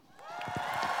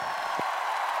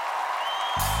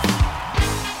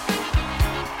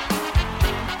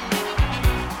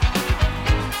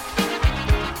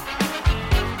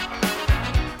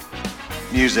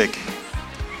music.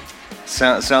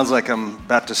 Sounds like I'm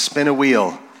about to spin a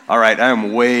wheel. All right, I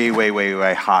am way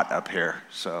hot up here.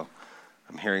 So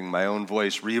I'm hearing my own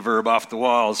voice reverb off the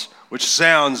walls, which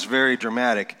sounds very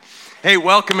dramatic. Hey,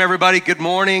 welcome everybody. Good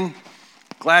morning.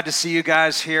 Glad to see you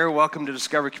guys here. Welcome to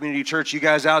Discover Community Church. You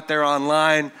guys out there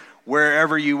online,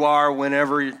 wherever you are,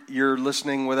 whenever you're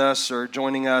listening with us or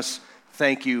joining us,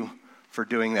 thank you for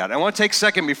doing that. I want to take a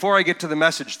second before I get to the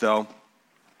message, though,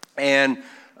 and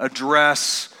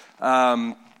address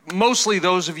mostly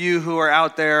those of you who are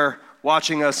out there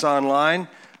watching us online.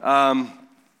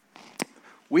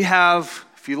 We have,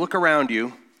 if you look around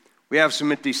you, we have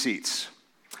some empty seats.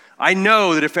 I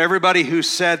know that if everybody who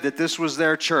said that this was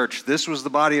their church, this was the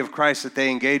body of Christ that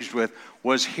they engaged with,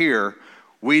 was here,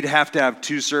 we'd have to have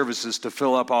two services to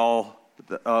fill up all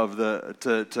of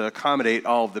to accommodate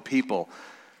all of the people.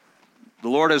 The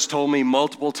Lord has told me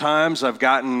multiple times, I've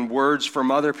gotten words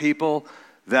from other people,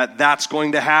 that that's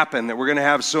going to happen, that we're going to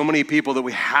have so many people that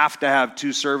we have to have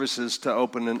two services to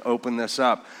open this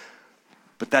up.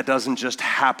 But that doesn't just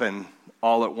happen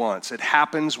all at once. It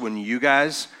happens when you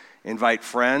guys invite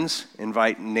friends,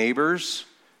 invite neighbors,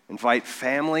 invite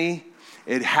family.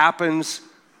 It happens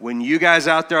when you guys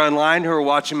out there online who are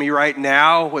watching me right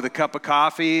now with a cup of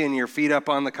coffee and your feet up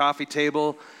on the coffee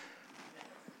table,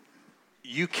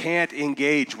 you can't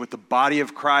engage with the body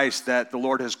of Christ that the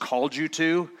Lord has called you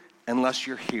to unless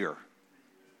you're here.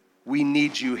 We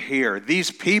need you here.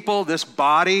 These people, this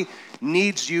body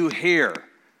needs you here.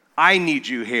 I need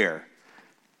you here.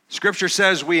 Scripture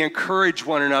says we encourage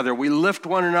one another. We lift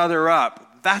one another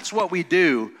up. That's what we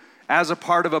do as a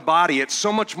part of a body. It's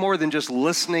so much more than just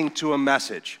listening to a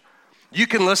message. You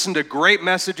can listen to great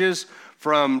messages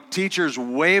from teachers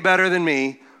way better than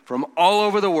me from all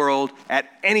over the world at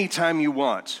any time you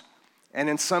want. And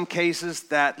in some cases,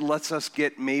 that lets us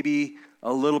get maybe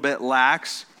a little bit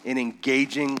lax in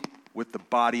engaging with the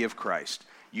body of Christ.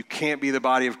 You can't be the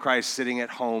body of Christ sitting at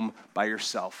home by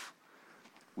yourself.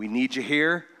 We need you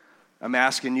here. I'm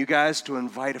asking you guys to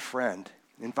invite a friend,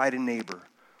 invite a neighbor.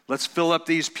 Let's fill up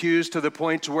these pews to the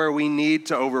point to where we need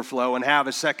to overflow and have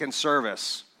a second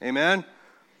service. Amen?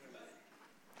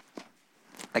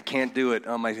 I can't do it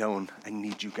on my own. I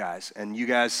need you guys. And you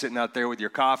guys sitting out there with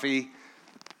your coffee,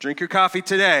 drink your coffee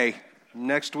today,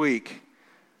 next week.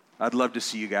 I'd love to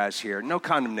see you guys here. No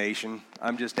condemnation.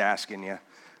 I'm just asking you.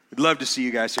 I'd love to see you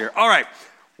guys here. All right.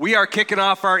 We are kicking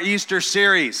off our Easter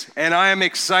series, and I am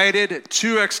excited.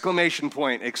 2 exclamation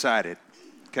point excited.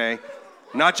 Okay?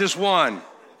 Not just one.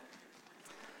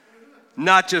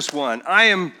 Not just one.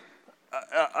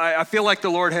 I feel like the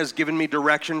Lord has given me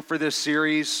direction for this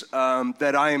series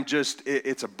that I am just,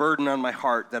 it's a burden on my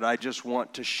heart that I just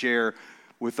want to share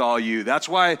with all you. That's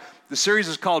why the series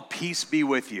is called Peace Be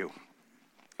With You.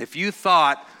 If you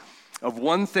thought of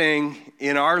one thing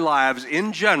in our lives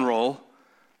in general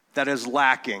that is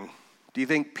lacking, do you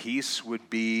think peace would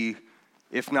be,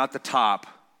 if not the top,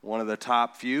 one of the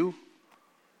top few?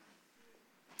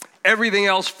 Everything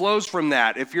else flows from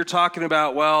that. If you're talking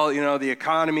about, well, you know, the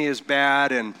economy is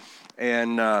bad and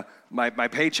my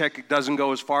paycheck doesn't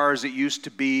go as far as it used to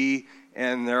be,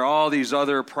 and there are all these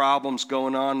other problems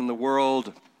going on in the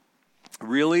world,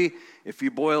 really, if you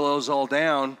boil those all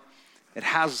down, it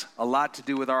has a lot to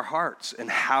do with our hearts and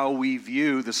how we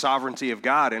view the sovereignty of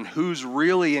God and who's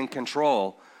really in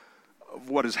control of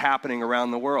what is happening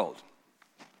around the world.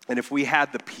 And if we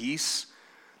had the peace,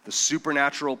 the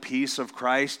supernatural peace of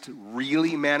Christ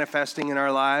really manifesting in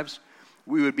our lives,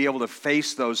 we would be able to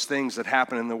face those things that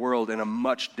happen in the world in a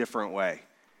much different way.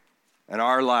 And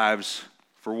our lives,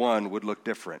 for one, would look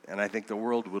different. And I think the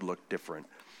world would look different.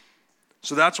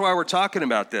 So that's why we're talking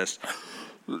about this.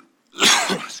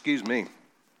 Excuse me.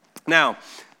 Now,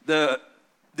 the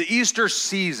Easter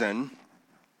season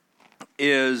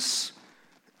is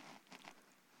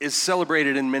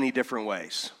celebrated in many different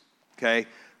ways, okay?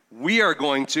 We are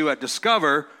going to, at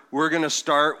Discover, we're going to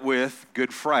start with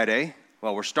Good Friday.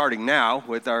 Well, we're starting now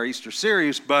with our Easter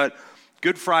series, but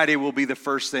Good Friday will be the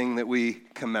first thing that we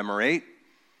commemorate.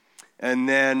 And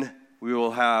then we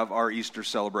will have our Easter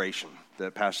celebration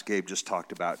that Pastor Gabe just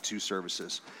talked about, 2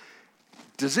 services.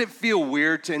 Does it feel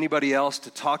weird to anybody else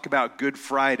to talk about Good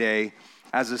Friday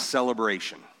as a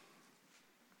celebration?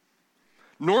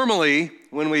 Normally,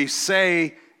 when we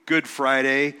say Good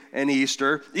Friday and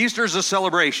Easter is a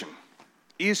celebration.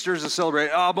 Easter is a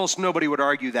celebration. Almost nobody would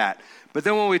argue that. But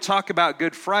then when we talk about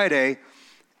Good Friday,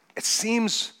 it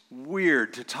seems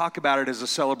weird to talk about it as a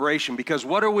celebration because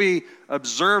what are we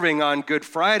observing on Good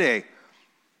Friday?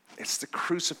 It's the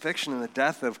crucifixion and the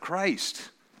death of Christ.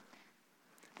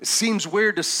 It seems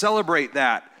weird to celebrate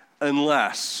that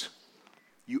unless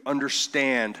you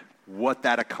understand what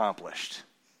that accomplished.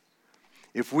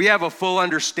 If we have a full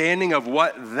understanding of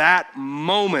what that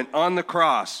moment on the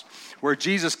cross, where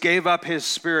Jesus gave up his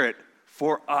spirit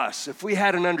for us, if we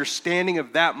had an understanding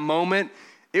of that moment,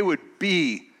 it would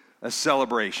be a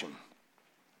celebration.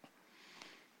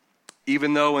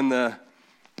 Even though in the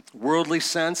worldly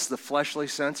sense, the fleshly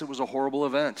sense, it was a horrible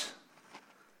event.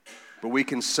 But we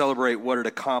can celebrate what it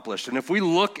accomplished. And if we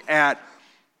look at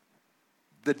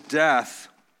the death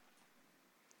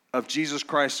of Jesus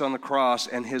Christ on the cross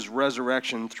and his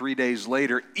resurrection 3 days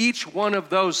later, each one of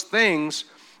those things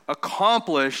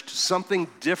accomplished something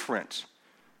different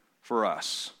for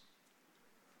us.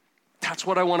 That's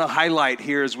what I want to highlight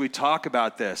here as we talk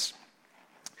about this.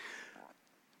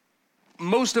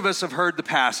 Most of us have heard the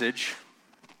passage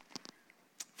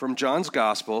from John's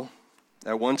Gospel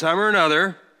at one time or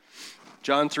another,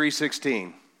 John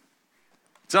 3:16.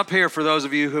 It's up here for those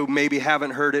of you who maybe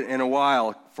haven't heard it in a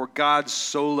while. For God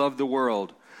so loved the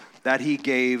world that he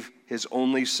gave his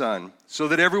only Son, so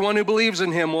that everyone who believes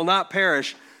in him will not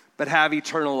perish, but have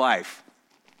eternal life.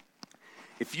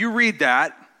 If you read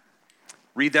that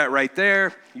right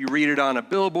there. You read it on a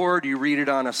billboard. You read it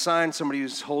on a sign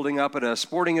somebody's holding up at a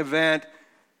sporting event.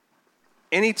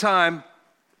 Anytime,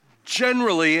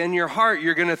 generally in your heart,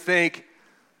 you're going to think,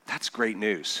 that's great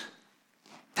news.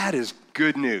 That is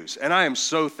good news. And I am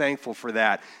so thankful for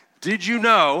that. Did you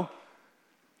know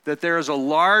that there is a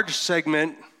large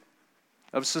segment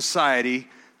of society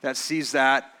that sees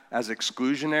that as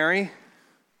exclusionary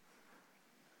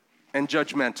and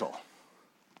judgmental?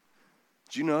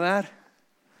 Did you know that?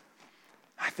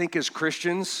 I think as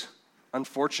Christians,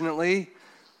 unfortunately,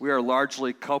 we are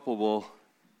largely culpable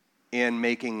in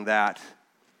making that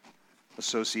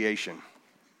association.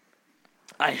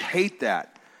 I hate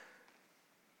that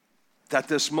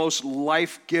this most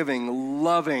life-giving,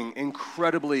 loving,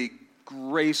 incredibly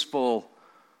graceful,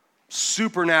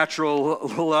 supernatural,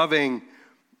 loving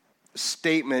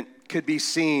statement could be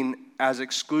seen as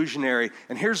exclusionary.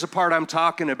 And here's the part I'm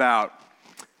talking about.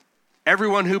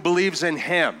 Everyone who believes in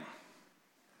him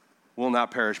will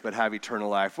not perish but have eternal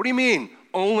life. What do you mean,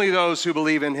 only those who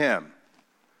believe in him?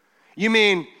 You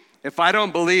mean, if I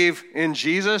don't believe in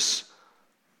Jesus,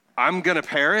 I'm going to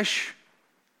perish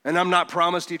and I'm not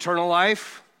promised eternal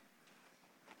life?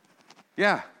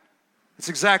 Yeah, that's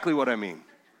exactly what I mean.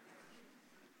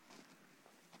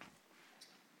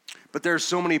 But there's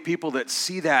so many people that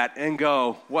see that and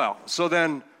go, well, so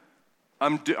then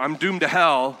I'm doomed to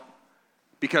hell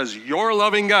because your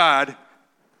loving God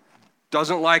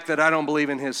doesn't like that I don't believe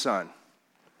in his Son.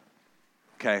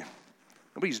 Okay,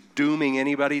 nobody's dooming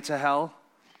anybody to hell.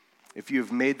 If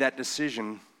you've made that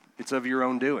decision, it's of your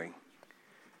own doing.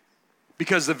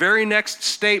 Because the very next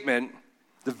statement,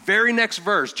 the very next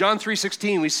verse, John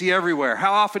 3:16, we see everywhere.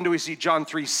 How often do we see John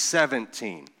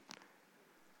 3:17?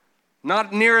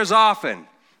 Not near as often,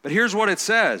 but here's what it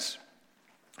says.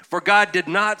 For God did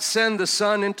not send the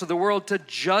Son into the world to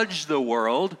judge the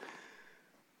world,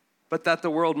 but that the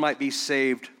world might be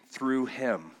saved through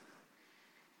him.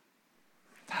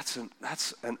 That's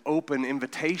an open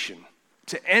invitation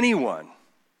to anyone.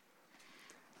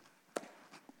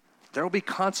 There will be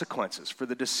consequences for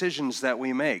the decisions that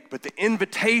we make, but the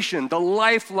invitation, the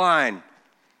lifeline,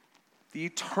 the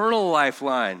eternal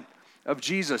lifeline of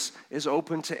Jesus is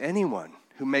open to anyone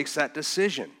who makes that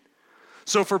decision.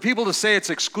 So for people to say it's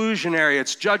exclusionary,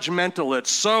 it's judgmental, it's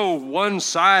so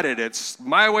one-sided, it's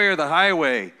my way or the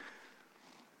highway,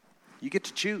 you get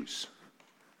to choose.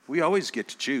 We always get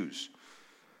to choose.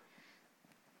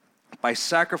 By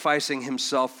sacrificing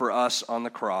himself for us on the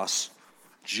cross,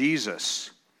 Jesus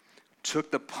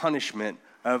took the punishment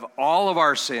of all of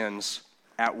our sins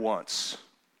at once.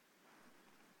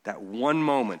 That one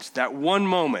moment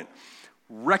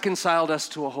reconciled us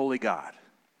to a holy God,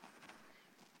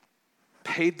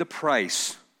 paid the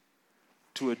price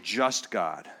to a just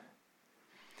God,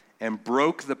 and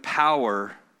broke the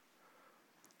power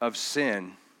of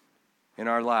sin in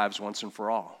our lives once and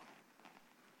for all.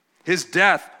 His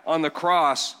death on the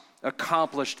cross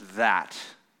accomplished that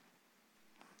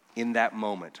in that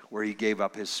moment where he gave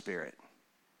up his spirit.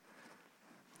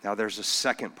 Now there's a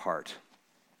second part.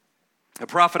 The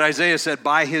prophet Isaiah said,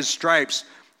 by his stripes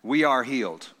we are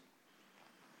healed.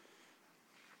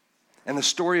 And the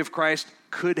story of Christ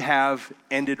could have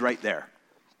ended right there.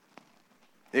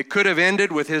 It could have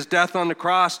ended with his death on the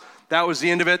cross. That was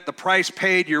the end of it. The price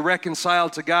paid. You're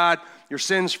reconciled to God. Your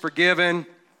sins forgiven.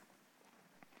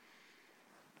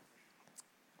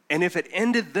 And if it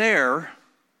ended there,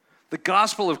 the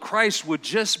gospel of Christ would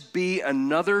just be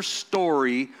another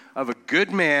story of a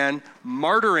good man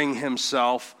martyring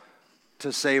himself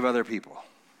to save other people.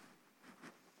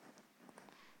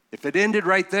 If it ended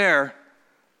right there,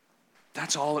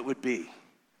 that's all it would be.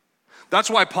 That's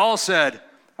why Paul said,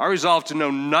 I resolve to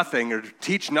know nothing or to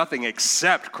teach nothing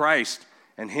except Christ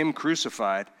and him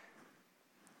crucified.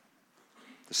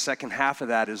 The second half of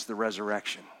that is the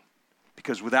resurrection.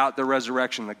 Because without the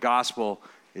resurrection, the gospel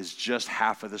is just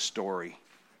half of the story.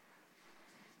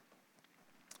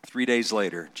 3 days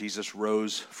later, Jesus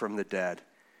rose from the dead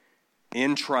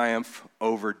in triumph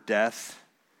over death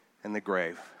and the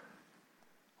grave.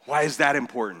 Why is that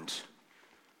important?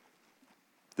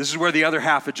 This is where the other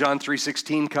half of John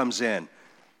 3:16 comes in.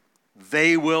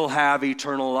 They will have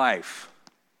eternal life.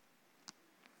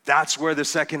 That's where the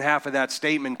second half of that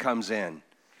statement comes in.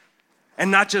 And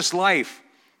not just life,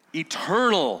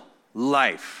 eternal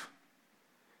life.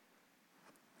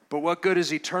 But what good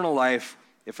is eternal life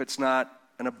if it's not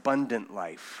an abundant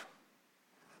life?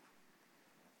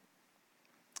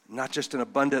 Not just an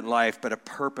abundant life, but a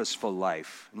purposeful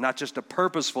life. Not just a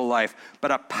purposeful life,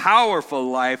 but a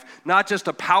powerful life. Not just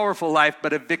a powerful life,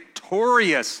 but a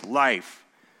victorious life.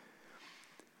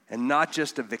 And not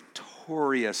just a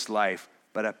victorious life,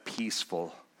 but a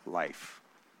peaceful life.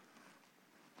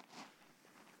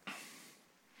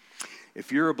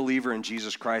 If you're a believer in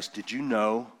Jesus Christ, did you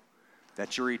know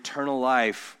that your eternal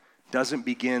life doesn't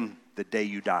begin the day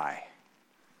you die?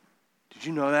 Did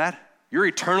you know that? Your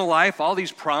eternal life, all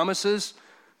these promises,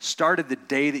 started the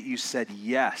day that you said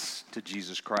yes to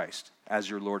Jesus Christ as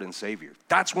your Lord and Savior.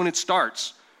 That's when it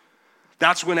starts.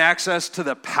 That's when access to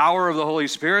the power of the Holy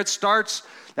Spirit starts.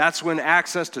 That's when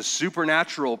access to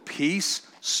supernatural peace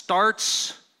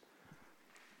starts.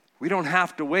 We don't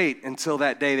have to wait until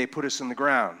that day they put us in the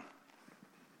ground.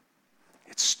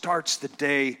 It starts the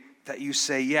day that you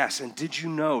say yes. And did you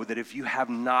know that if you have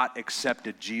not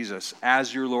accepted Jesus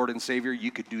as your Lord and Savior,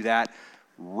 you could do that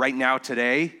right now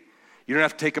today? You don't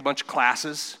have to take a bunch of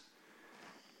classes.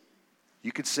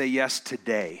 You could say yes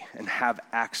today and have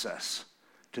access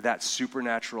to that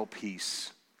supernatural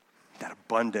peace, that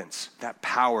abundance, that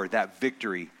power, that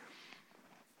victory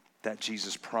that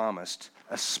Jesus promised,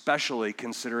 especially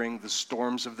considering the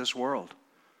storms of this world.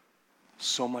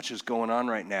 So much is going on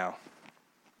right now.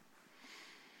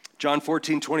 John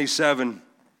 14:27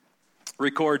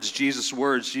 records Jesus'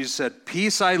 words. Jesus said,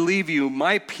 "Peace I leave you,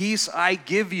 my peace I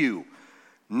give you.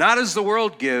 Not as the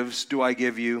world gives do I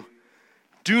give you.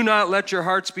 Do not let your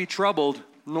hearts be troubled,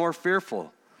 nor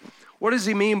fearful." What does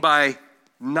he mean by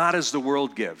not as the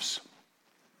world gives?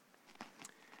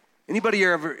 Anybody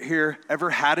here ever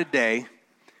had a day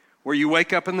where you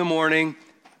wake up in the morning,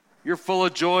 you're full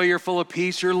of joy, you're full of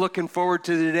peace, you're looking forward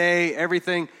to the day,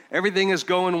 everything is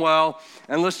going well,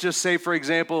 and let's just say, for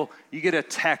example, you get a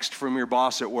text from your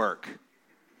boss at work.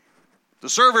 "The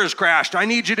server has crashed. I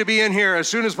need you to be in here as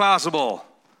soon as possible."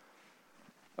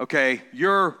 Okay,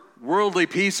 your worldly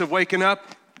peace of waking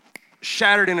up,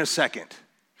 shattered in a second.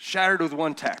 Shattered with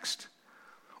one text.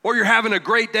 Or you're having a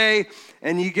great day,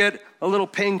 and you get a little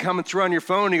ping coming through on your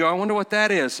phone, and you go, "I wonder what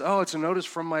that is." "Oh, it's a notice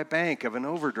from my bank of an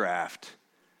overdraft."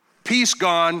 Peace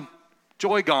gone,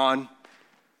 joy gone.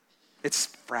 It's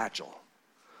fragile.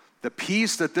 The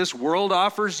peace that this world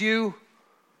offers you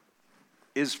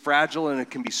is fragile, and it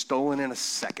can be stolen in a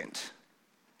second.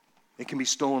 It can be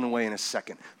stolen away in a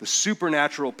second. The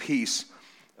supernatural peace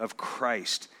of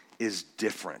Christ is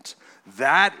different.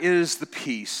 That is the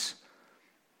peace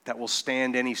that will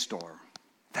stand any storm.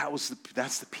 That's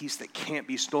the peace that can't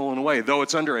be stolen away, though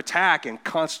it's under attack and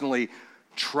constantly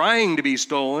trying to be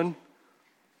stolen.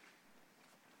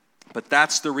 But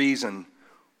that's the reason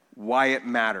why it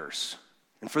matters.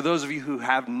 And for those of you who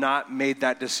have not made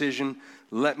that decision,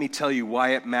 let me tell you why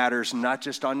it matters, not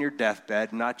just on your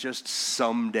deathbed, not just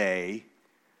someday,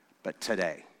 but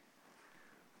today.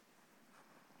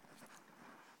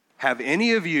 Have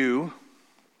any of you,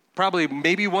 probably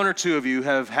maybe one or two of you,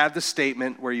 have had the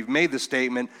statement where you've made the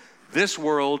statement, "This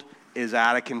world is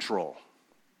out of control"?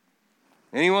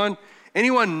 Anyone?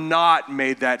 Anyone not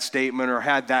made that statement or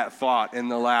had that thought in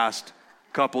the last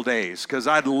couple days? Because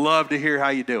I'd love to hear how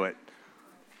you do it.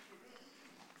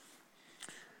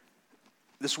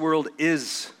 This world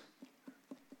is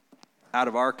out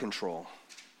of our control.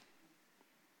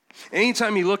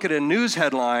 Anytime you look at a news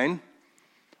headline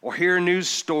or hear a news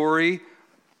story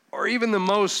or even the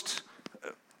most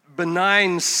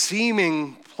benign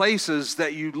seeming places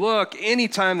that you look,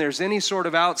 anytime there's any sort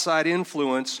of outside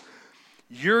influence,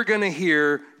 you're going to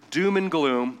hear doom and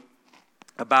gloom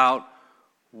about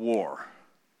war,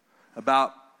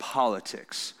 about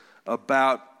politics,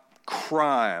 about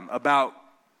crime, about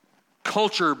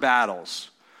culture battles,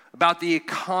 about the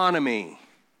economy,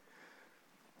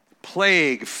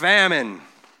 plague, famine,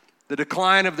 the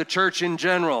decline of the church in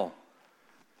general.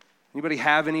 Anybody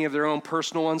have any of their own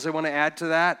personal ones they want to add to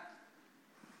that?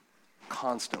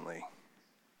 Constantly.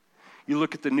 You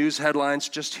look at the news headlines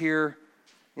just here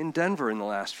in Denver in the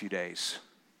last few days.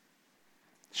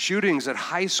 Shootings at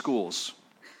high schools.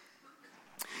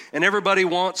 And everybody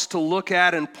wants to look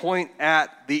at and point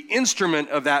at the instrument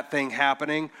of that thing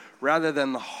happening rather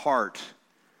than the heart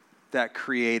that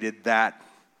created that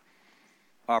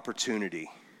opportunity.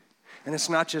 And it's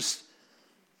not just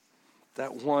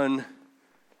that one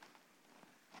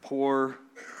poor,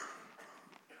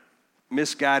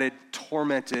 misguided,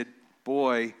 tormented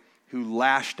boy who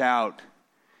lashed out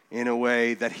in a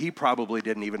way that he probably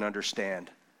didn't even understand.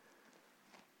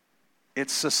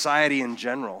 It's society in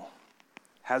general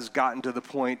has gotten to the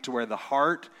point to where the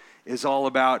heart is all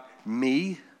about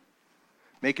me,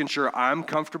 making sure I'm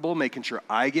comfortable, making sure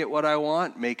I get what I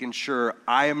want, making sure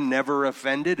I am never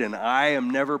offended and I am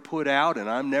never put out and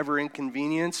I'm never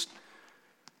inconvenienced.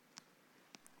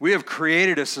 We have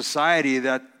created a society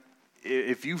that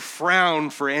if you frown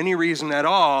for any reason at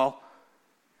all,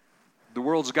 the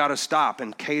world's got to stop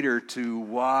and cater to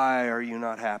why are you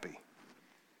not happy?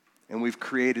 And we've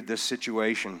created this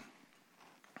situation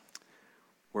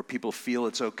where people feel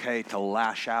it's okay to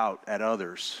lash out at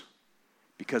others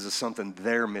because of something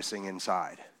they're missing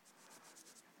inside.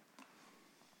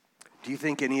 Do you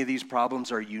think any of these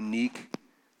problems are unique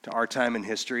to our time in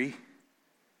history?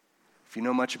 If you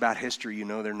know much about history, you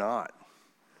know they're not.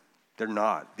 They're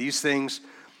not. These things,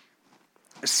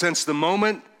 since the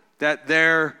moment that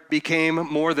there became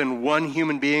more than one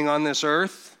human being on this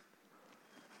earth,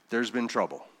 there's been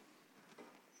trouble.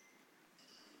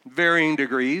 Varying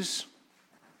degrees.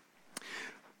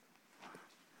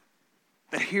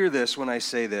 Hear this when I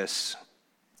say this,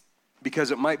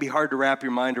 because it might be hard to wrap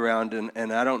your mind around,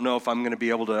 and I don't know if I'm going to be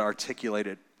able to articulate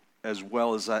it as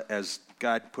well as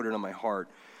God put it on my heart.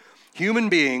 Human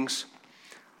beings,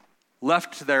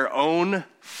 left to their own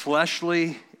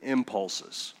fleshly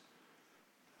impulses,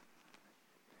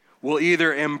 will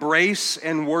either embrace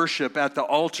and worship at the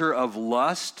altar of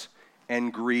lust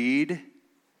and greed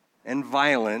and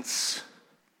violence,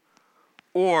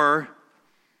 or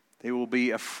they will be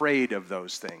afraid of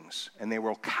those things, and they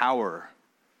will cower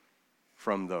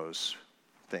from those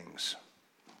things.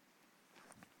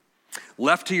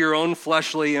 Left to your own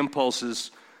fleshly impulses,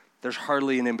 there's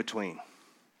hardly an in-between,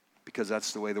 because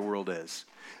that's the way the world is.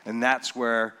 And that's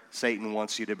where Satan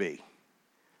wants you to be.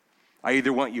 I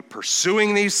either want you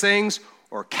pursuing these things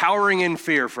or cowering in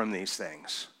fear from these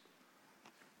things.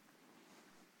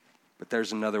 But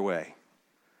there's another way.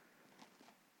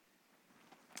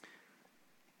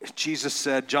 Jesus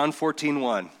said, John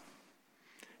 14:1,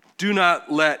 do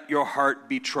not let your heart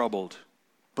be troubled.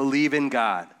 Believe in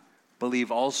God. Believe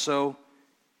also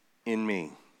in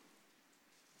me.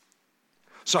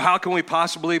 So how can we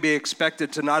possibly be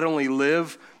expected to not only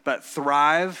live, but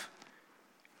thrive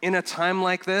in a time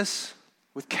like this,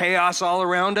 with chaos all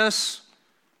around us?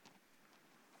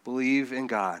 Believe in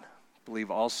God. Believe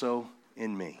also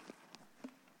in me.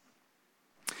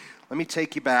 Let me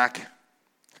take you back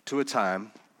to a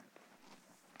time,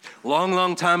 long,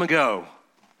 long time ago,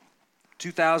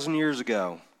 2,000 years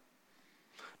ago,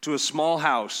 to a small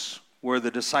house where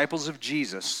the disciples of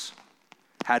Jesus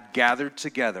had gathered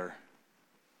together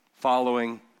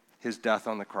following his death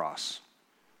on the cross.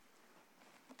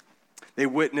 They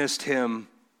witnessed him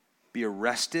be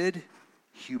arrested,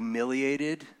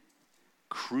 humiliated,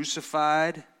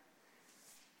 crucified,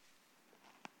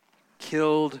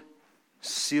 killed,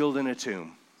 sealed in a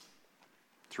tomb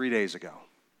 3 days ago.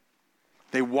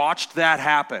 They watched that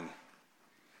happen.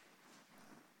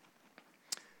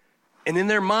 And in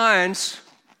their minds,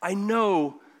 I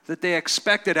know that they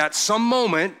expected at some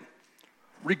moment,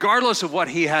 regardless of what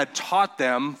he had taught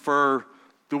them for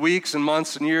the weeks and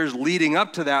months and years leading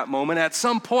up to that moment, at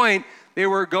some point, they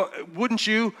were wouldn't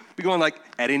you be going like,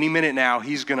 at any minute now,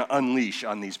 he's going to unleash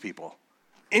on these people.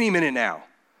 Any minute now.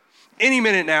 Any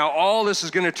minute now, all this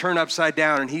is going to turn upside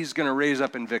down and he's going to raise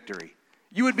up in victory.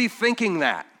 You would be thinking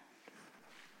that.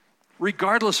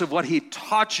 Regardless of what he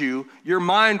taught you, your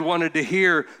mind wanted to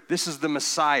hear, this is the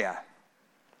Messiah.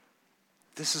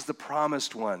 This is the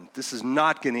promised one. This is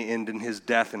not going to end in his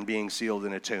death and being sealed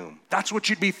in a tomb. That's what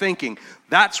you'd be thinking.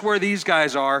 That's where these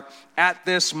guys are at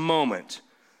this moment.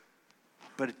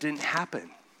 But it didn't happen.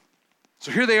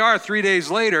 So here they are 3 days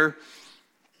later.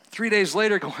 3 days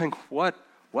later going, what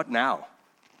now?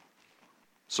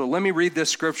 So let me read this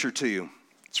scripture to you.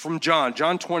 It's from John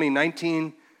 20,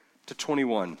 19 to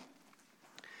 21.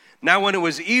 Now when it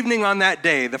was evening on that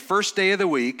day, the first day of the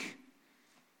week,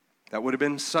 that would have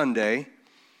been Sunday,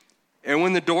 and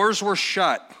when the doors were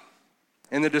shut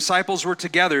and the disciples were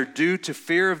together due to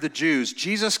fear of the Jews,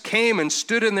 Jesus came and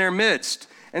stood in their midst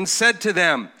and said to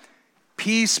them,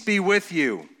 "Peace be with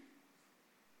you."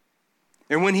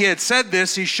 And when he had said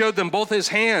this, he showed them both his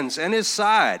hands and his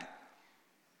side.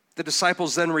 The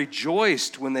disciples then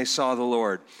rejoiced when they saw the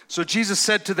Lord. So Jesus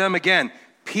said to them again,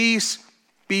 "Peace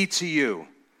be to you.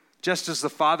 Just as the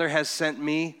Father has sent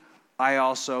me, I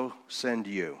also send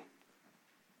you."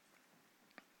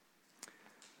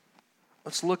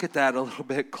 Let's look at that a little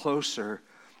bit closer.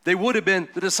 The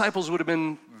disciples would have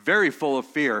been very full of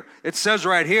fear. It says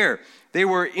right here, they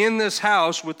were in this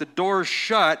house with the doors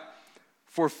shut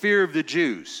for fear of the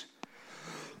Jews.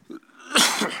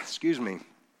 Excuse me.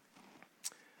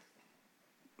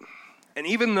 And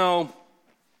even though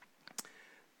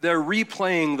they're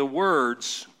replaying the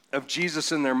words of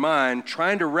Jesus in their mind,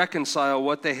 trying to reconcile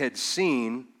what they had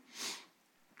seen,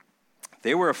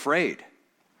 they were afraid.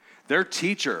 Their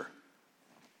teacher,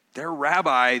 their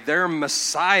rabbi, their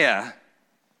Messiah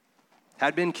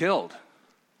had been killed.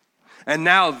 And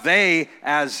now they,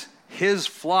 as his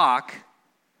flock,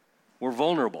 were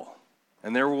vulnerable.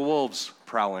 And there were wolves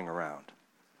prowling around.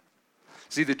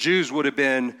 See, the Jews would have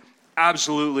been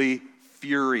absolutely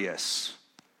furious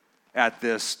at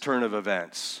this turn of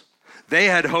events. They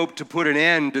had hoped to put an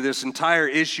end to this entire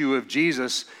issue of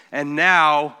Jesus, and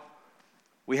now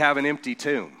we have an empty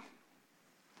tomb.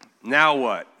 Now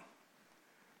what?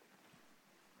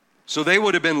 So they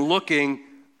would have been looking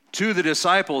to the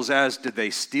disciples as, did they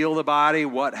steal the body?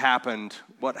 What happened?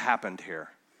 What happened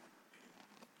here?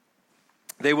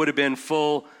 They would have been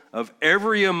full of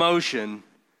every emotion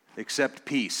except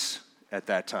peace at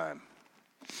that time.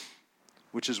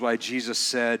 Which is why Jesus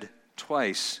said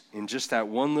twice in just that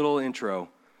one little intro,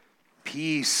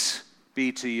 "Peace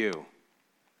be to you."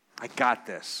 I got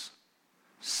this.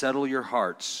 Settle your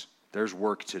hearts. There's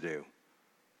work to do.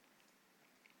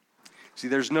 See,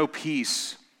 there's no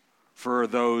peace for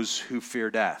those who fear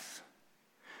death.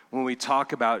 When we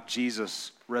talk about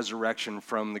Jesus' resurrection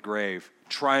from the grave,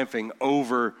 triumphing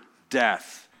over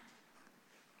death,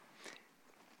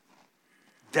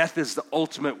 death is the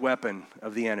ultimate weapon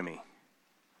of the enemy.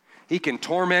 He can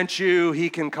torment you. He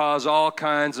can cause all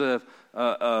kinds of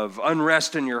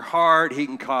unrest in your heart. He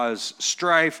can cause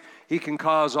strife. He can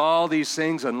cause all these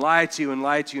things and lie to you and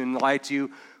lie to you and lie to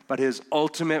you. But his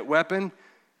ultimate weapon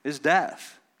is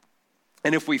death.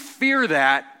 And if we fear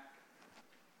that,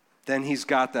 then he's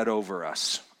got that over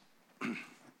us.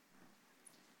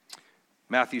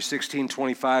 Matthew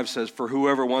 16:25 says, "For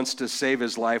whoever wants to save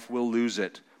his life will lose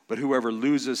it, but whoever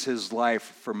loses his life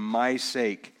for my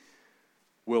sake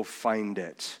will find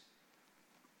it."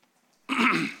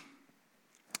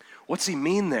 What's he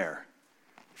mean there?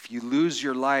 If you lose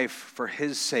your life for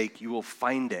his sake, you will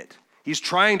find it. He's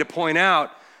trying to point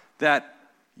out that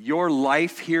your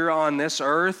life here on this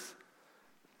earth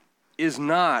is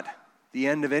not the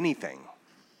end of anything.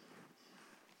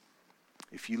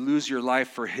 If you lose your life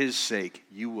for his sake,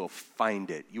 you will find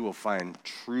it. You will find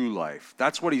true life.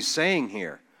 That's what he's saying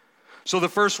here. So the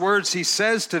first words he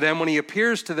says to them when he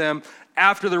appears to them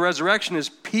after the resurrection is,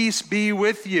 "Peace be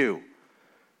with you."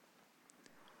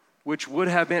 Which would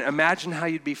have been, imagine how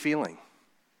you'd be feeling.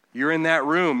 You're in that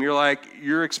room.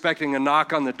 You're expecting a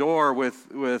knock on the door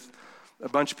with a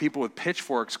bunch of people with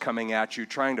pitchforks coming at you,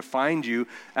 trying to find you.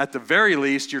 At the very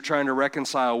least, you're trying to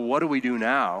reconcile, what do we do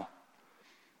now?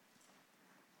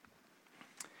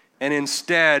 And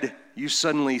instead, you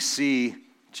suddenly see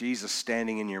Jesus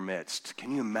standing in your midst.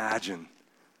 Can you imagine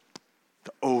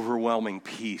the overwhelming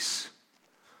peace?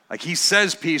 Like, he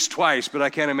says peace twice, but I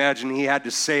can't imagine he had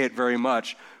to say it very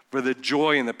much for the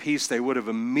joy and the peace they would have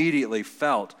immediately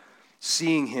felt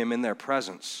seeing him in their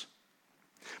presence.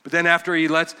 But then after he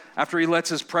lets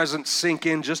his presence sink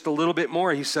in just a little bit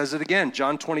more, he says it again.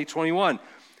 John 20:21.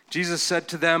 Jesus said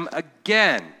to them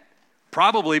again,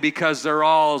 probably because they're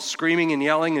all screaming and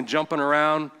yelling and jumping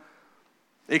around,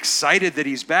 excited that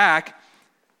he's back.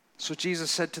 So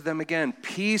Jesus said to them again,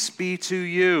 "Peace be to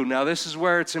you." Now this is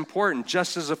where it's important.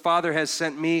 Just as the Father has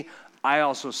sent me, I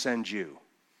also send you.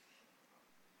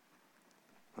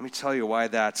 Let me tell you why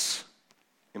that's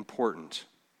important.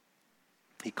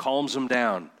 He calms them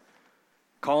down.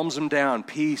 Calms them down.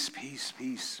 Peace, peace,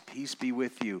 peace. Peace be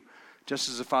with you. Just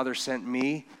as the Father sent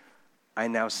me, I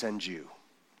now send you.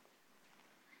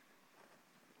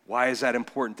 Why is that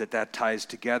important that ties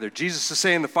together? Jesus is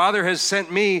saying the Father has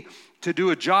sent me to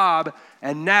do a job,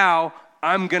 and now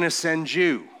I'm going to send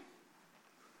you.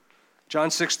 John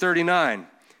 6:39.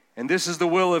 "And this is the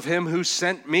will of him who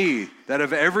sent me, that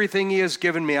of everything he has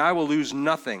given me, I will lose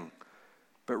nothing,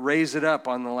 but raise it up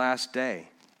on the last day."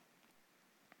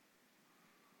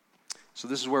 So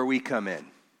this is where we come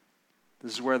in.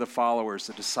 This is where the followers,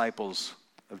 the disciples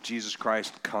of Jesus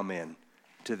Christ come in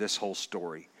to this whole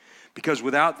story. Because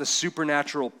without the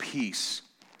supernatural peace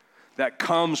that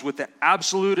comes with the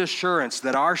absolute assurance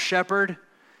that our shepherd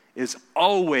is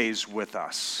always with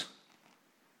us,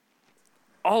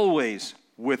 always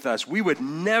with us, we would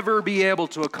never be able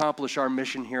to accomplish our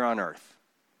mission here on earth.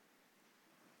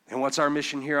 And what's our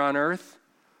mission here on earth?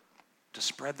 To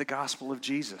spread the gospel of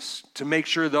Jesus, to make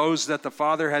sure those that the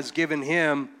Father has given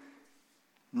him,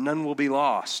 none will be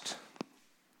lost.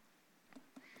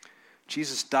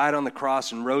 Jesus died on the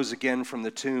cross and rose again from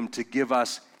the tomb to give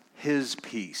us his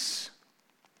peace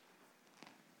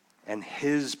and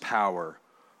his power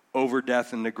over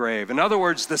death and the grave. In other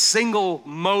words, the single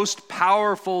most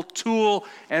powerful tool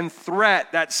and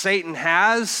threat that Satan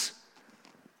has,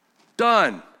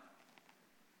 done.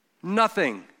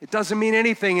 Nothing. It doesn't mean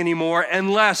anything anymore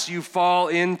unless you fall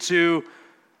into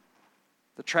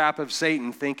the trap of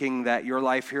Satan, thinking that your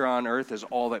life here on earth is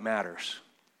all that matters.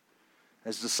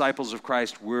 As disciples of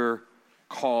Christ, we're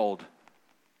called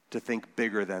to think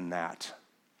bigger than that,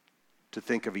 to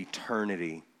think of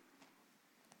eternity.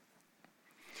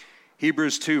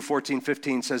 Hebrews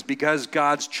 2:14-15 says, because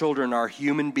God's children are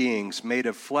human beings made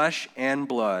of flesh and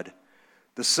blood,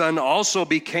 the Son also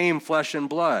became flesh and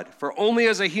blood. For only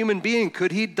as a human being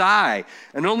could he die,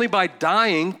 and only by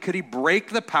dying could he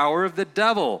break the power of the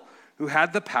devil, who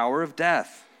had the power of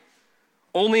death.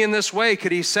 Only in this way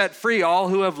could he set free all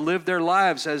who have lived their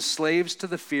lives as slaves to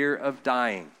the fear of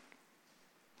dying.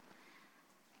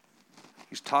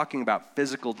 He's talking about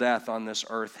physical death on this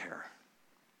earth here,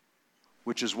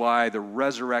 which is why the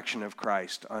resurrection of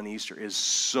Christ on Easter is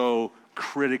so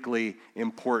critically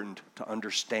important to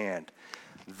understand.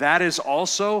 That is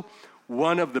also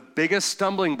one of the biggest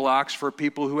stumbling blocks for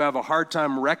people who have a hard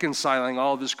time reconciling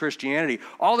all of this Christianity.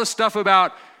 All this stuff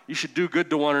about you should do good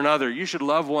to one another, you should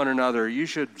love one another, you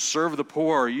should serve the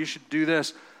poor, you should do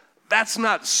this. That's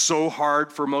not so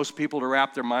hard for most people to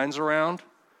wrap their minds around.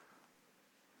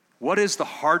 What is the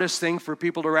hardest thing for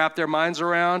people to wrap their minds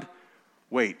around?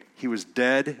 Wait, he was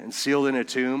dead and sealed in a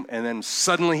tomb, and then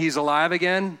suddenly he's alive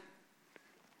again?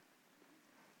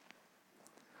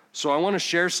 So I want to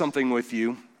share something with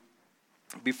you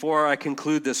before I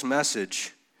conclude this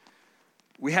message.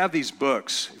 We have these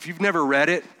books. If you've never read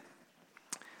it,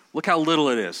 look how little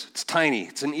it is. It's tiny.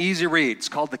 It's an easy read. It's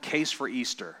called The Case for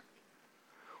Easter.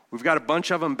 We've got a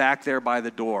bunch of them back there by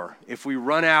the door. If we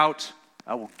run out,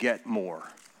 I will get more.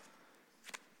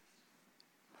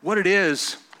 What it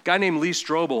is, a guy named Lee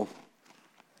Strobel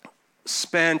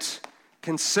spent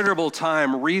considerable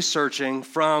time researching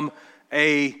from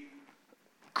a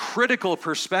critical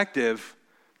perspective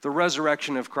the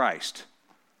resurrection of Christ.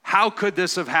 How could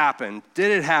this have happened?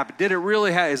 Did it happen? Did it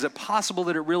really happen? Is it possible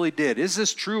that it really did? Is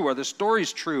this true? Are the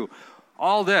stories true?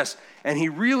 All this. And he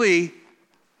really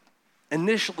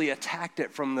initially attacked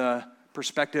it from the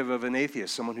perspective of an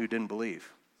atheist, someone who didn't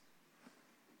believe.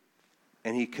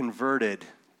 And he converted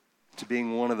to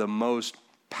being one of the most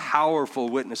powerful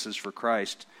witnesses for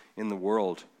Christ in the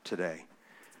world today.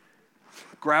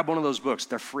 Grab one of those books.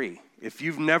 They're free. If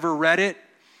you've never read it,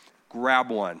 grab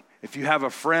one. If you have a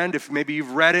friend, if maybe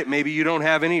you've read it, maybe you don't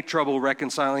have any trouble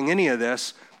reconciling any of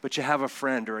this, but you have a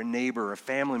friend or a neighbor or a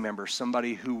family member,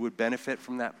 somebody who would benefit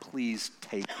from that, please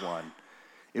take one.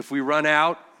 If we run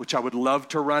out, which I would love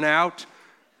to run out,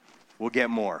 we'll get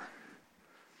more.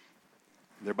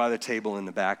 They're by the table in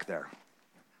the back there.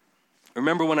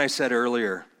 Remember when I said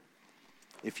earlier,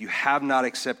 if you have not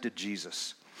accepted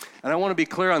Jesus, and I want to be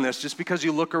clear on this, just because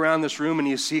you look around this room and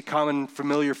you see common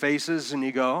familiar faces and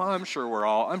you go, oh, I'm sure we're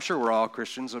all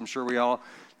Christians.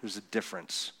 There's a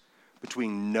difference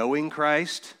between knowing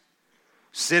Christ,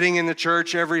 sitting in the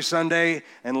church every Sunday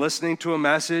and listening to a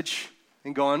message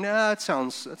and going, that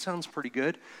sounds pretty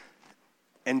good,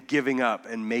 and giving up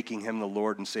and making him the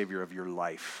Lord and Savior of your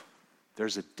life.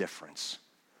 There's a difference.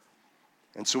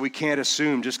 And so we can't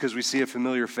assume just because we see a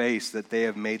familiar face that they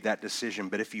have made that decision.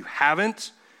 But if you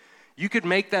haven't, you could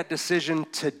make that decision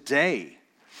today,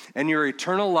 and your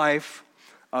eternal life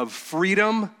of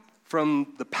freedom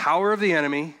from the power of the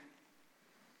enemy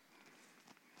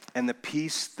and the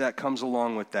peace that comes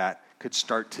along with that could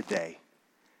start today.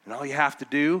 And all you have to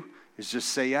do is just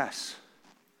say yes.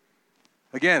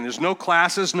 Again, there's no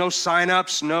classes, no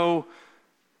sign-ups, you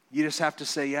just have to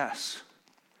say yes.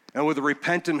 And with a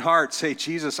repentant heart, say,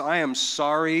 Jesus, I am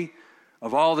sorry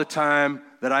of all the time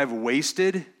that I've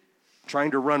wasted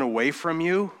trying to run away from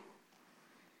you.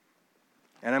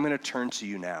 And I'm going to turn to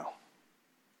you now.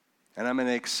 And I'm going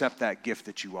to accept that gift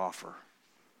that you offer.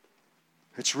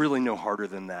 It's really no harder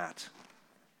than that.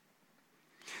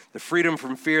 The freedom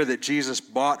from fear that Jesus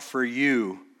bought for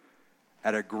you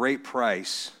at a great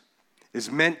price, is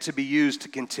meant to be used to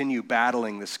continue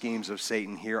battling the schemes of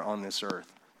Satan here on this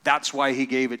earth. That's why he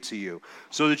gave it to you,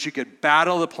 so that you could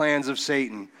battle the plans of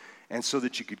Satan and so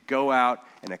that you could go out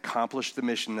and accomplish the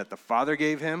mission that the Father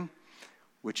gave him,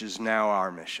 which is now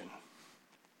our mission.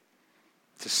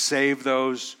 To save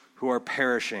those who are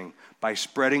perishing by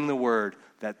spreading the word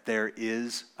that there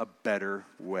is a better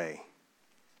way.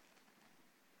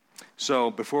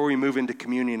 So before we move into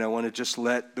communion, I want to just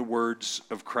let the words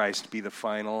of Christ be the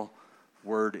final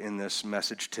word in this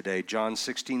message today. John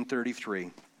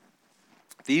 16:33.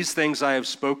 These things I have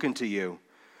spoken to you,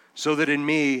 so that in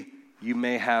me you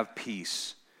may have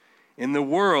peace. In the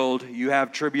world you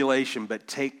have tribulation, but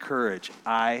take courage.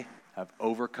 I have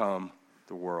overcome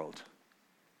the world.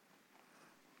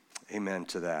 Amen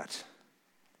to that.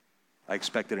 I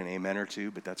expected an amen or two,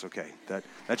 but that's okay.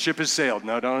 That ship has sailed.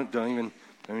 No, don't even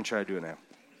try to do it now.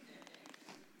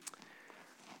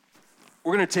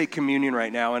 We're going to take communion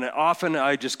right now, and often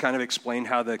I just kind of explain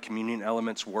how the communion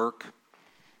elements work,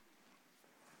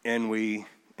 and we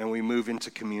move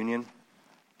into communion.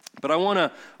 But I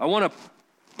want to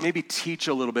maybe teach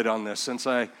a little bit on this, since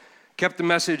I kept the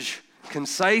message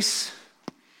concise.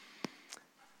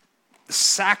 The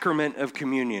sacrament of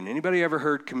communion. Anybody ever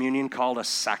heard communion called a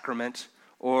sacrament,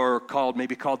 or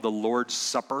maybe called the Lord's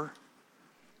Supper?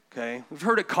 Okay, we've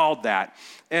heard it called that,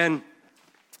 and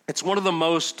it's one of the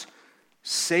most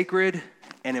sacred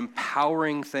and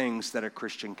empowering things that a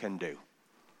Christian can do,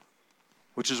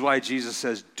 which is why Jesus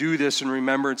says, do this in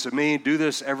remembrance of me. Do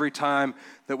this every time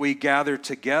that we gather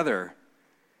together.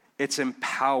 It's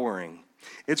empowering.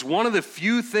 It's one of the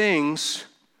few things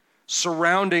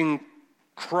surrounding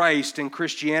Christ and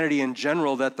Christianity in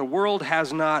general that the world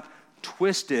has not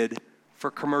twisted for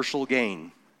commercial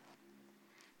gain.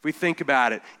 If we think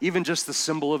about it, even just the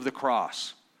symbol of the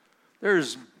cross.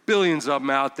 There's billions of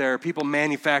them out there, people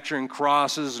manufacturing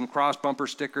crosses and cross bumper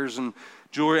stickers and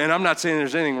jewelry, and I'm not saying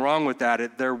there's anything wrong with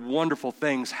that. They're wonderful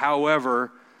things.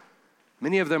 However,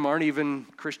 many of them aren't even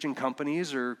Christian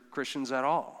companies or Christians at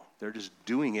all. They're just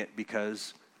doing it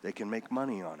because they can make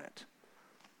money on it.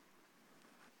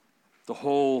 The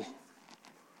whole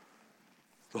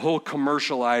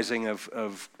commercializing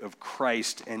of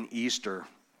Christ and Easter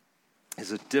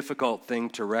is a difficult thing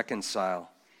to reconcile.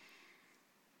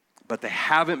 But they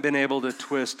haven't been able to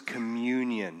twist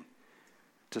communion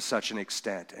to such an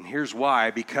extent. And here's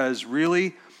why. Because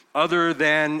really, other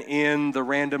than in the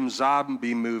random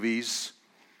zombie movies,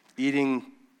 eating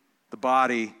the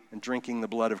body and drinking the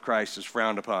blood of Christ is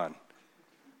frowned upon.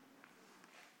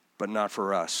 But not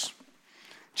for us.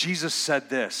 Jesus said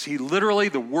this. He literally,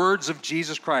 the words of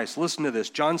Jesus Christ, listen to this,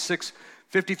 John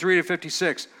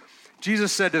 6:53-56.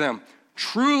 Jesus said to them,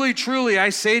 truly, truly, I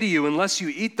say to you, unless you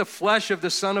eat the flesh of the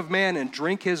Son of Man and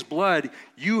drink his blood,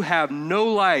 you have no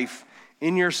life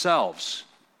in yourselves.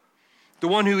 The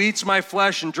one who eats my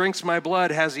flesh and drinks my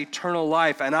blood has eternal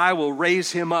life, and I will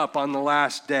raise him up on the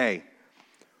last day.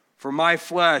 For my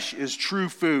flesh is true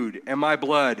food, and my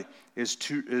blood is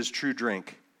true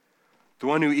drink. The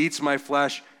one who eats my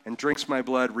flesh and drinks my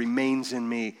blood remains in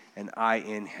me, and I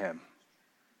in him.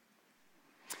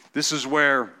 This is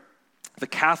where the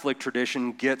Catholic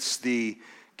tradition gets the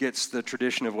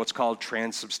tradition of what's called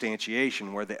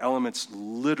transubstantiation, where the elements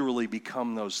literally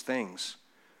become those things.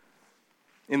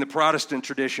 In the Protestant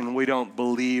tradition, we don't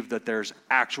believe that there's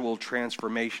actual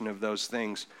transformation of those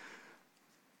things.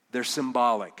 They're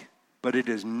symbolic, but it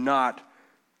is not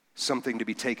something to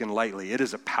be taken lightly. It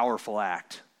is a powerful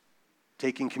act.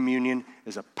 Taking communion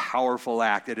is a powerful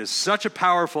act. It is such a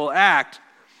powerful act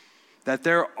that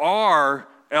there are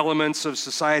elements of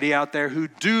society out there who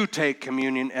do take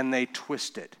communion and they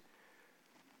twist it.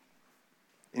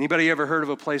 Anybody ever heard of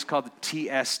a place called the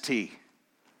TST? Does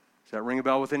that ring a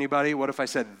bell with anybody? What if I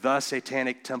said the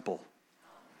Satanic Temple?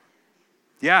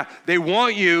 Yeah, they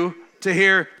want you to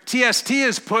hear TST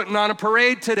is putting on a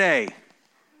parade today.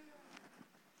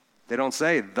 They don't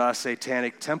say the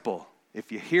Satanic Temple.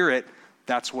 If you hear it,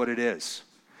 that's what it is.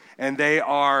 And they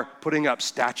are putting up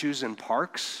statues in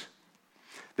parks.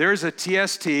 There's a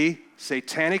TST,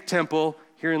 Satanic Temple,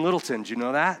 here in Littleton. Do you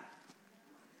know that?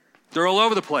 They're all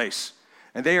over the place.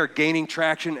 And they are gaining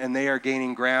traction, and they are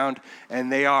gaining ground, and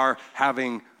they are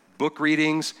having book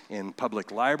readings in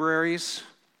public libraries.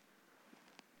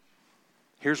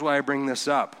 Here's why I bring this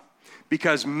up.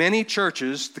 Because many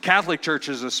churches, the Catholic Church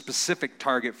is a specific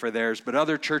target for theirs, but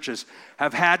other churches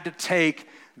have had to take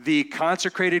the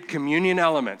consecrated communion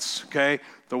elements, okay,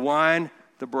 the wine,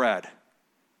 the bread,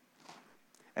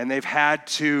 and they've had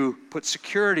to put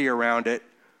security around it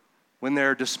when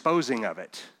they're disposing of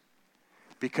it.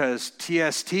 Because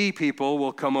TST people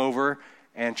will come over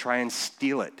and try and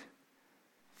steal it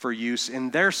for use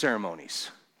in their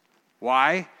ceremonies.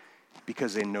 Why?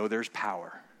 Because they know there's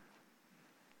power.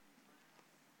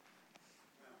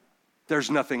 There's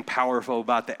nothing powerful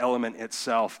about the element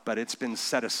itself, but it's been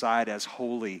set aside as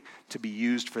holy to be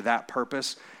used for that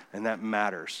purpose, and that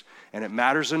matters. And it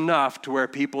matters enough to where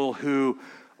people who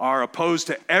are opposed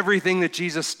to everything that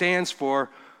Jesus stands for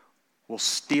will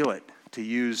steal it to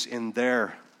use in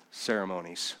their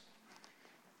ceremonies.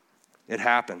 It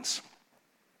happens.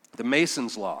 The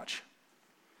Masons Lodge.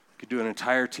 I could do an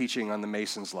entire teaching on the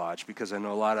Masons Lodge because I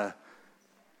know a lot of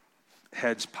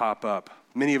heads pop up.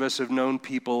 Many of us have known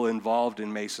people involved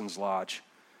in Masons Lodge,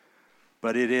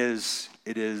 but it is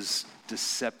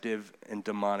deceptive and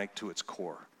demonic to its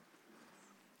core.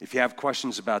 If you have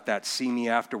questions about that, see me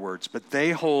afterwards. But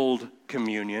they hold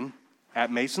communion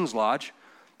at Masons Lodge.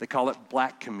 They call it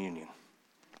black communion.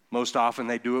 Most often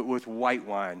they do it with white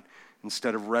wine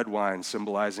instead of red wine,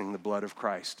 symbolizing the blood of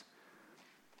Christ.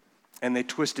 And they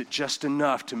twist it just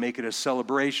enough to make it a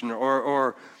celebration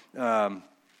or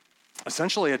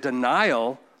essentially a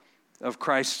denial of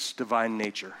Christ's divine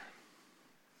nature.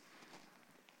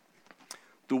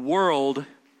 The world,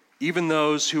 even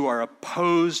those who are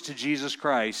opposed to Jesus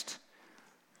Christ,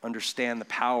 understand the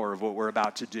power of what we're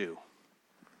about to do.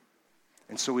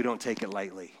 And so we don't take it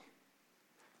lightly.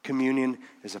 Communion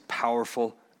is a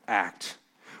powerful act.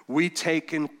 We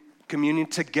take in communion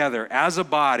together as a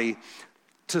body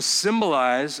to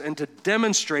symbolize and to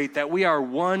demonstrate that we are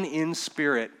one in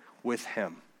spirit with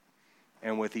Him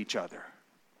and with each other.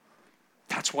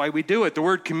 That's why we do it. The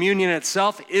word communion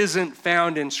itself isn't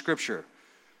found in Scripture.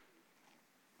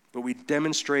 But we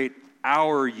demonstrate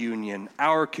our union,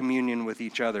 our communion with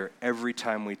each other every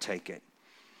time we take it.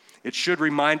 It should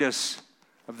remind us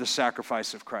of the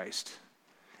sacrifice of Christ.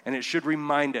 And it should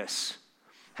remind us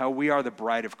how we are the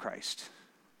bride of Christ.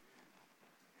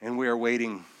 And we are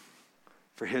waiting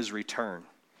for His return.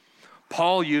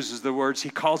 Paul uses the words, he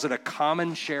calls it a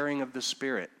common sharing of the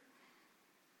Spirit.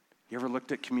 You ever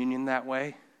looked at communion that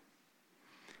way?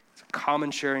 It's a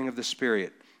common sharing of the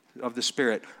Spirit. I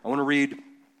want to read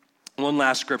one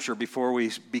last scripture before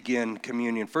we begin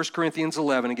communion. 1 Corinthians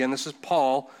 11, again, this is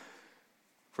Paul.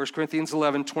 1 Corinthians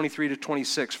 11, 23 to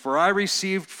 26. For I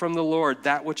received from the Lord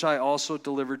that which I also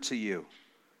delivered to you,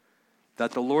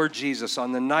 that the Lord Jesus,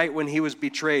 on the night when He was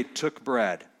betrayed, took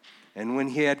bread, and when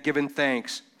He had given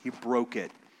thanks, He broke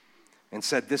it, and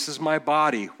said, This is my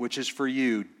body, which is for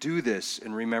you. Do this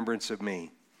in remembrance of me.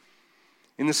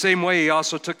 In the same way, He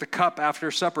also took the cup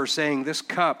after supper, saying, This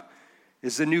cup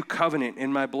is the new covenant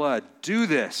in my blood. Do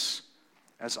this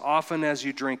as often as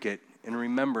you drink it in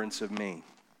remembrance of me.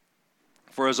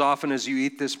 For as often as you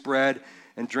eat this bread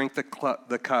and drink the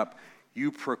cup,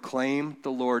 you proclaim the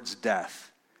Lord's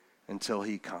death until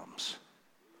He comes.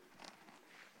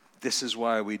 This is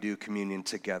why we do communion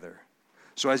together.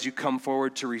 So as you come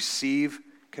forward to receive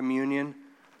communion,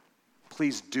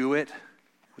 please do it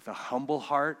with a humble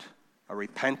heart, a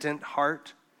repentant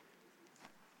heart,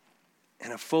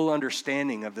 and a full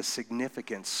understanding of the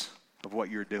significance of what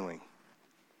you're doing.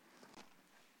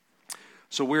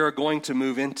 So we are going to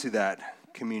move into that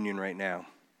communion right now.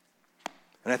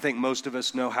 And I think most of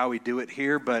us know how we do it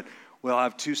here, but we'll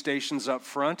have two stations up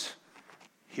front,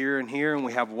 here, and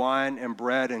we have wine and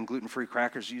bread and gluten-free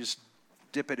crackers. You just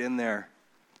dip it in there.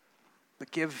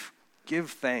 But give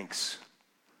thanks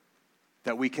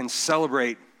that we can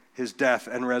celebrate His death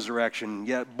and resurrection,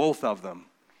 yet both of them.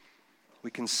 We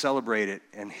can celebrate it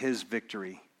and His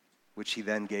victory, which He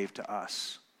then gave to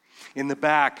us. In the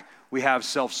back, we have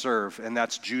self-serve, and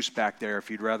that's juice back there. If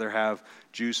you'd rather have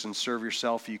juice and serve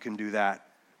yourself, you can do that.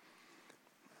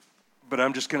 But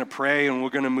I'm just going to pray, and we're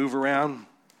going to move around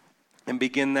and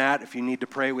begin that. If you need to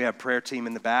pray, we have prayer team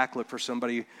in the back. Look for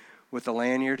somebody with a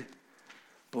lanyard.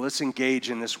 But let's engage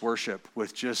in this worship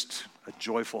with just a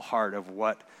joyful heart of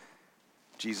what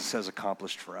Jesus has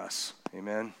accomplished for us.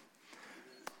 Amen.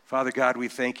 Father God, we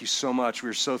thank You so much.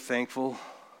 We're so thankful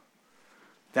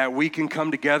that we can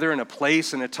come together in a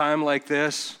place in a time like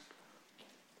this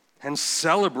and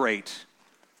celebrate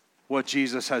what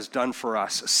Jesus has done for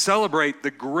us. Celebrate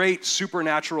the great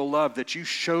supernatural love that You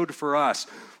showed for us.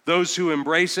 Those who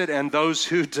embrace it and those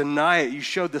who deny it, You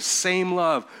showed the same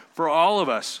love for all of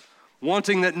us,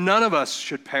 wanting that none of us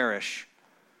should perish.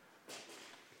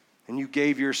 And You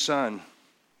gave Your Son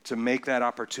to make that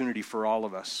opportunity for all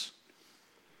of us.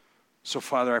 So,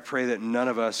 Father, I pray that none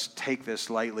of us take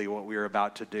this lightly, what we are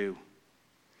about to do.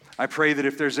 I pray that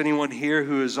if there's anyone here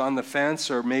who is on the fence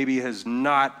or maybe has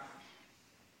not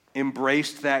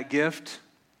embraced that gift,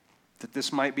 that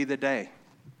this might be the day.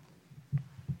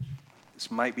 This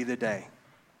might be the day.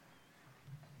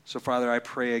 So, Father, I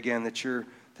pray again that your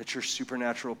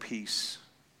supernatural peace,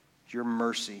 your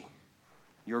mercy,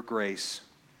 your grace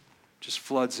just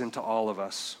floods into all of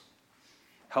us.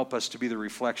 Help us to be the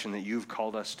reflection that you've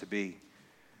called us to be.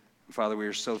 And Father, we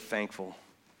are so thankful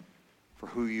for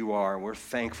who you are. We're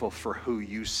thankful for who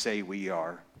you say we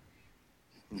are.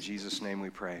 In Jesus' name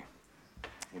we pray.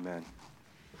 Amen.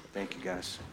 Thank you, guys.